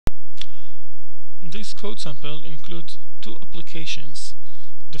This code sample includes two applications.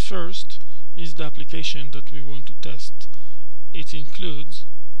 The first is the application that we want to test. It includes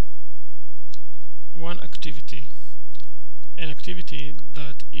one activity, an activity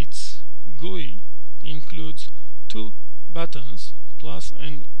that its GUI includes two buttons, plus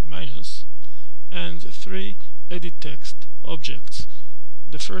and minus, and three edit text objects.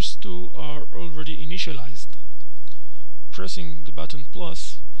 The first two are already initialized. Pressing the button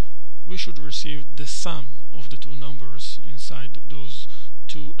plus, we should receive the sum of the two numbers inside those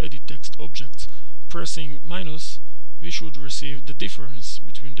two edit text objects. Pressing minus, we should receive the difference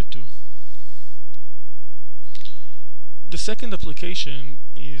between the two. The second application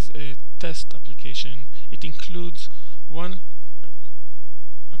is a test application. It includes one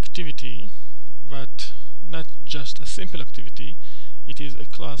activity, but not just a simple activity. It is a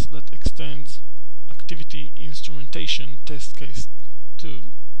class that extends activity instrumentation test case 2,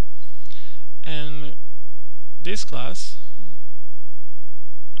 and this class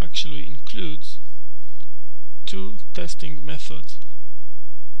actually includes two testing methods.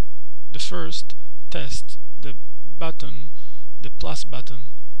 The first tests the button, the plus button.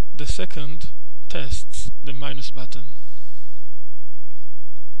 The second tests the minus button.